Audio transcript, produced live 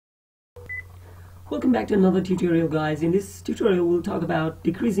Welcome back to another tutorial, guys. In this tutorial we'll talk about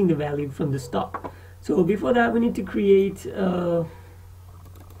decreasing the value from the stock. So before that we need to create a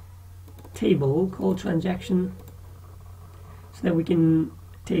table called transaction so that we can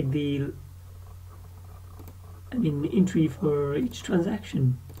take the entry for each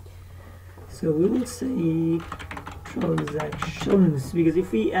transaction. So we will say transactions, because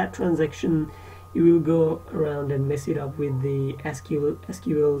if we add transaction it will go around and mess it up with the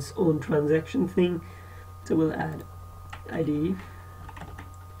SQL's own transaction thing. So we'll add ID,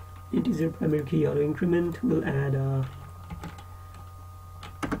 integer primary key auto increment. We'll add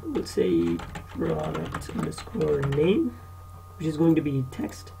we'll say product underscore name, which is going to be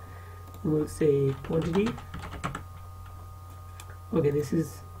text, and we'll say quantity. Okay, this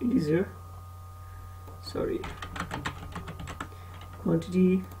is integer, sorry,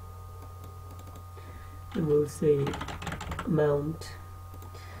 quantity, and we'll say amount.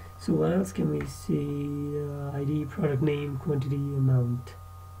 So what else can we see? ID, product name, quantity, amount.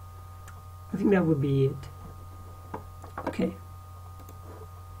 I think that would be it. Okay,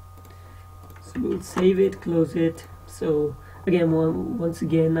 so we'll save it, close it. So again, once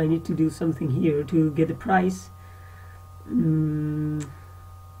again I need to do something here to get the price. So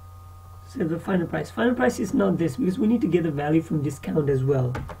the final price is not this, because we need to get the value from discount as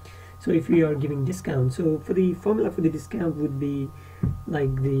well. So if we are giving discount, so for the formula for the discount would be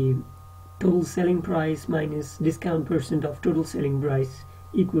like the total selling price minus discount % of total selling price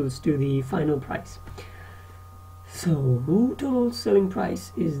equals to the final price. So total selling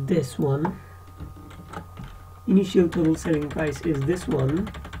price is this one, initial total selling price is this one,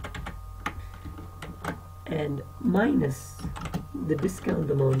 and minus the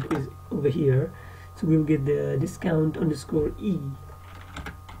discount amount is over here. So we'll get the discount underscore E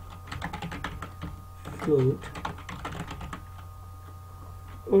float,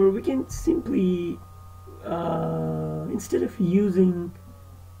 or we can simply instead of using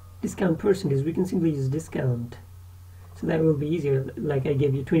discount percentage, we can simply use discount, so that will be easier. Like I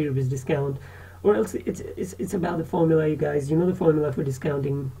gave you 20 rupees discount, or else it's about the formula, you guys. You know the formula for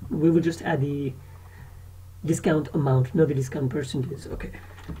discounting. We will just add the discount amount, not the discount percentage. Okay,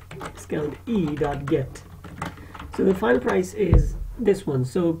 discount E dot get. So the final price is this one.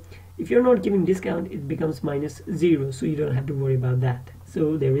 So if you're not giving discount, it becomes -0, so you don't have to worry about that.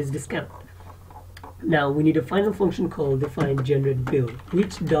 So there is discount. Now we need a final function called define generate bill,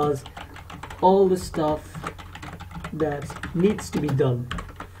 which does all the stuff that needs to be done.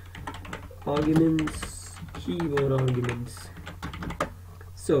 Arguments, keyword arguments.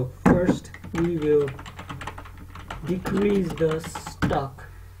 So first we will decrease the stock.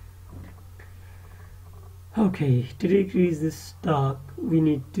 Okay, to decrease this stock we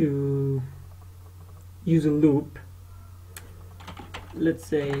need to use a loop. Let's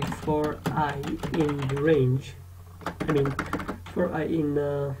say for I in the range, for I in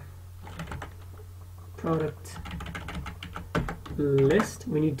product list,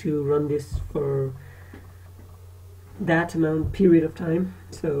 we need to run this for that amount period of time.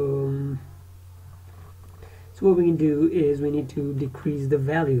 So what we can do is we need to decrease the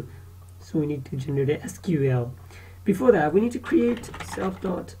value. So we need to generate a SQL. Before that, we need to create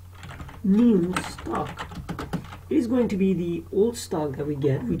self.new stock. It is going to be the old stock that we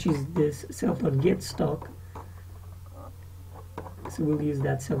get, which is this self.get stock. So we'll use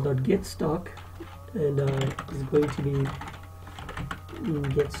that self.get stock, and it's going to be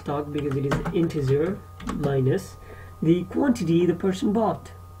get stock because it is integer minus the quantity the person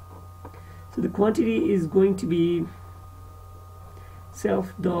bought. So the quantity is going to be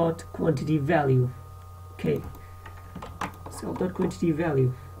self.quantity value. Okay, self.quantity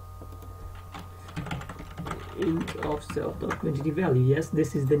value, int of self.quantity value. Yes,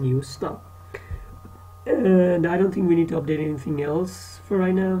 this is the new stock, and I don't think we need to update anything else for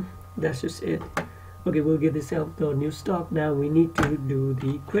right now. That's just it. Okay, we'll get the self.new stock. Now we need to do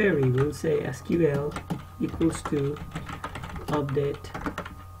the query. We'll say SQL equals to update,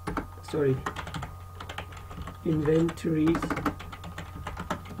 sorry, inventories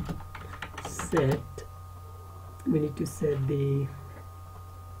set. We need to set the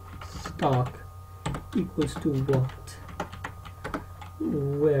stock equals to what,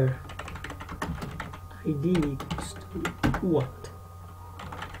 where ID equals to what.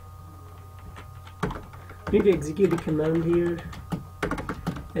 We need to execute the command here,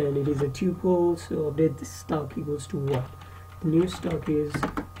 and it is a tuple, so update the stock equals to what. The new stock is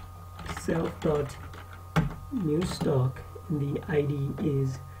self.new stock, and the ID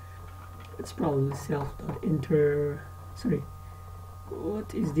is, it's probably self.enter, sorry,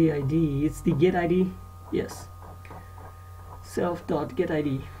 what is the ID? It's the get ID. Yes,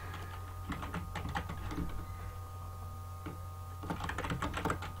 self.getID.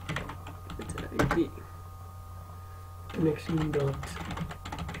 connection dot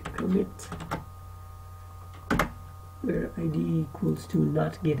commit where id equals to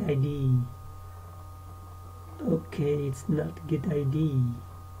not get id. Okay, it's not get id.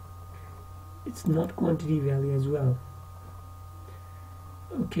 It's not quantity value as well.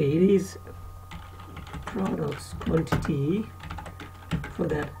 Okay, it is products quantity for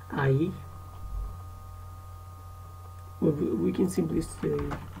that I. Well, we can simply say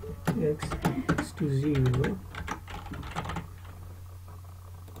x equals to 0.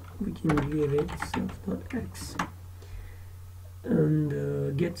 We can give it self.x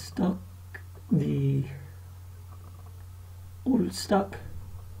and get stock, the old stock.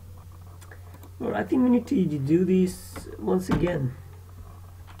 Or I think we need to do this once again.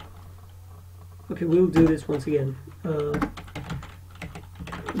 Okay, we'll do this once again.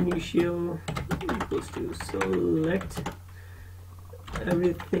 Initial equals to select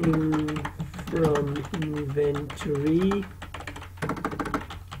everything from inventory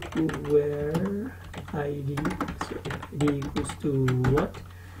where id, so id equals to what?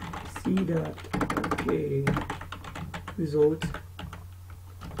 C dot okay result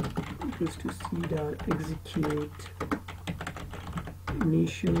equals to C dot execute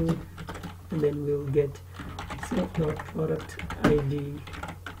initial, and then we'll get self dot product id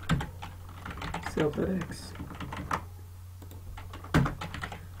self dot x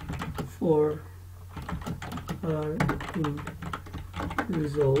for our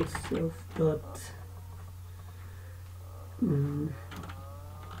results self dot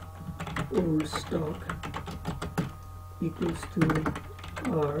old stock equals to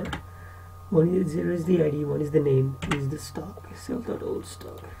r. One is 0 is the id, one is the name, 2 is the stock. Self dot old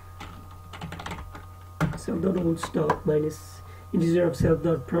stock. Self dot old stock minus integer of self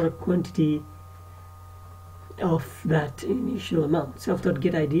dot product quantity of that initial amount. Self dot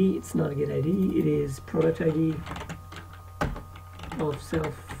get id, it's not get id, it is product id of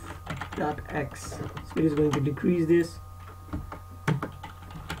self dot x. So it is going to decrease this.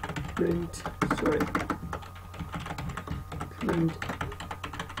 Print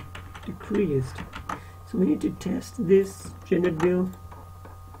decreased. So we need to test this generate bill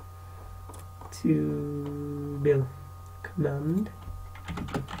to bill command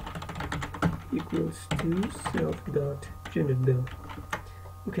equals to self dot generate bill.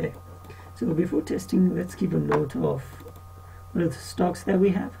 Okay, so before testing, let's keep a note of what are the stocks that we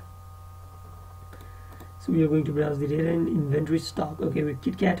have. So we are going to browse the data in inventory stock. Okay, with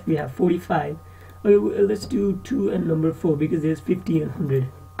KitKat we have 45. Okay, well, let's do 2 and number 4 because there's 50 and 100.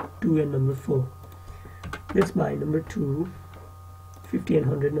 2 and number 4. Let's buy number 2. 50 and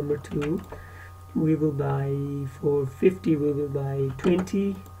 100 number 2. We will buy for 50. We will buy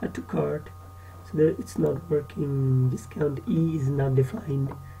 20. Add to cart. So that it's not working. Discount E is not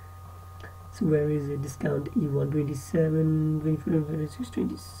defined. So where is it? Discount E 127, 24, 26,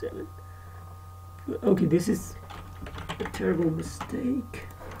 27. Okay, this is a terrible mistake.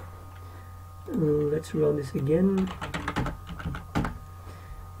 Let's run this again.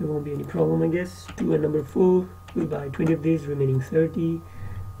 There won't be any problem, I guess. 2 and number 4. We'll buy 20 of these, remaining 30.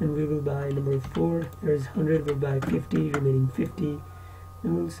 And we will buy number 4. There's 100. We'll buy 50, remaining 50.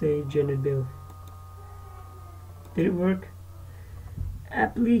 And we'll say generate bill. Did it work?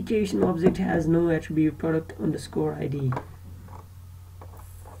 Application object has no attribute product underscore ID.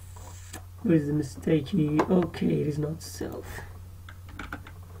 Where is the mistake here? Okay, it is not self.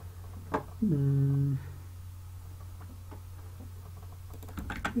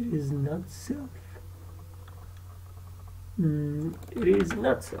 It is not self. It is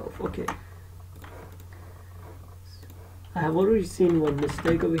not self. Okay. I have already seen one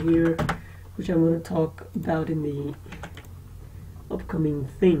mistake over here, which I'm going to talk about in the upcoming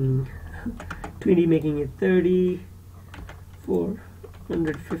thing. 20 making it 30,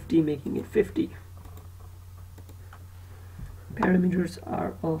 450 making it 50. Parameters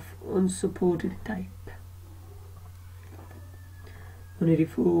are of unsupported type.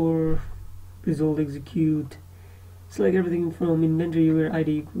 184 result execute. Select everything from inventory where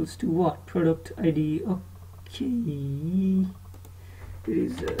ID equals to what? Product ID. Okay. It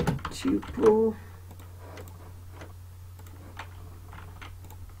is a tuple.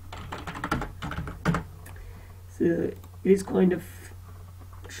 So it is kind of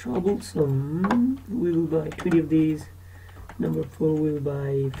troublesome. We will buy 20 of these. Number 4 will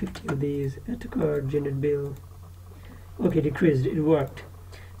buy 50 of these. Add to cart, generate bill. Okay, decreased. It worked.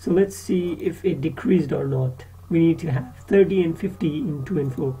 So let's see if it decreased or not. We need to have 30 and 50 in 2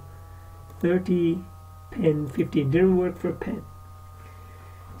 and 4. 30, pen, 50. It didn't work for pen.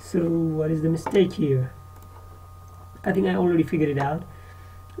 So what is the mistake here? I think I already figured it out.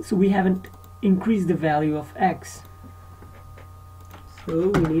 So we haven't increased the value of x. So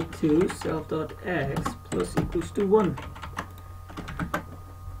we need to self.x plus equals to 1.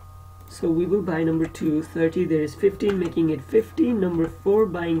 So we will buy number 2, 30, there is 15, making it 50. Number 4,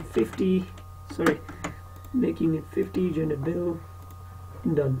 buying 50, making it 50, generate bill,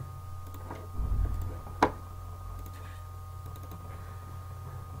 done.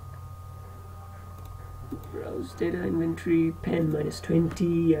 Browse data inventory, pen minus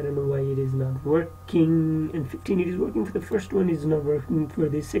 20, I don't know why it is not working, and 15 it is working for the first one, it is not working for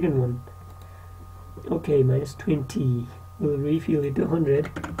the second one. Okay, minus 20, we'll refill it to 100,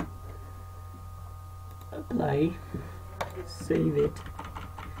 apply, save it,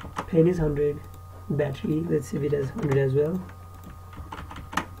 pen is 100, battery, let's save it as 100 as well.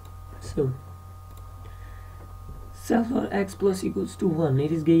 So self.x plus equals to 1,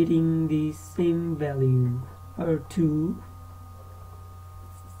 it is getting the same value, or 2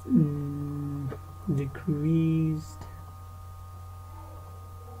 decreased.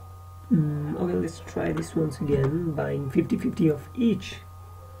 Okay, let's try this once again, buying 50-50 of each.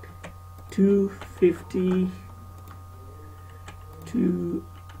 250,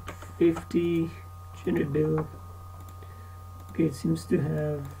 250, generate bill. Okay, it seems to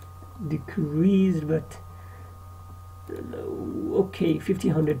have decreased, but okay,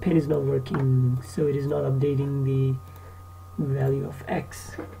 50-100 pen is not working, so it is not updating the value of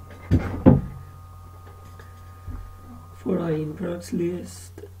x. For I in products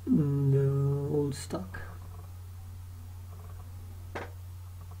list, the old stock.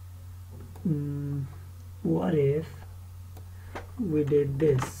 What if we did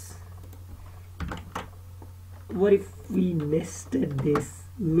this? What if we nested this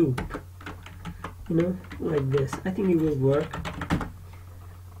loop? You know, like this. I think it will work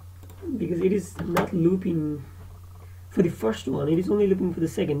because it is not looping for the first one, it is only looping for the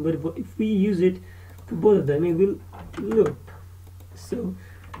second, but if we use it for both of them, it will loop. So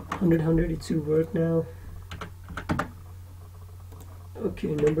 100, it should work now.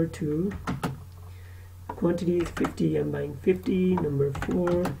 Okay, number 2, quantity is 50, I'm buying 50. Number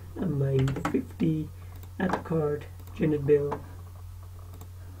 4, I'm buying 50, add to cart, generate bill.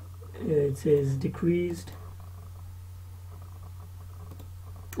 It says decreased.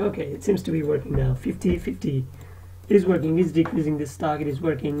 Okay, it seems to be working now. 50-50, it is working, it is decreasing the stock, it is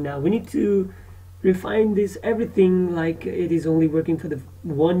working. Now we need to refine this everything, like it is only working for the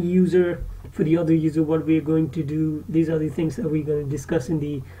one user. For the other user, what we are going to do, these are the things that we're going to discuss in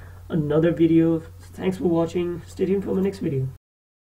the another video. Thanks for watching, stay tuned for my next video.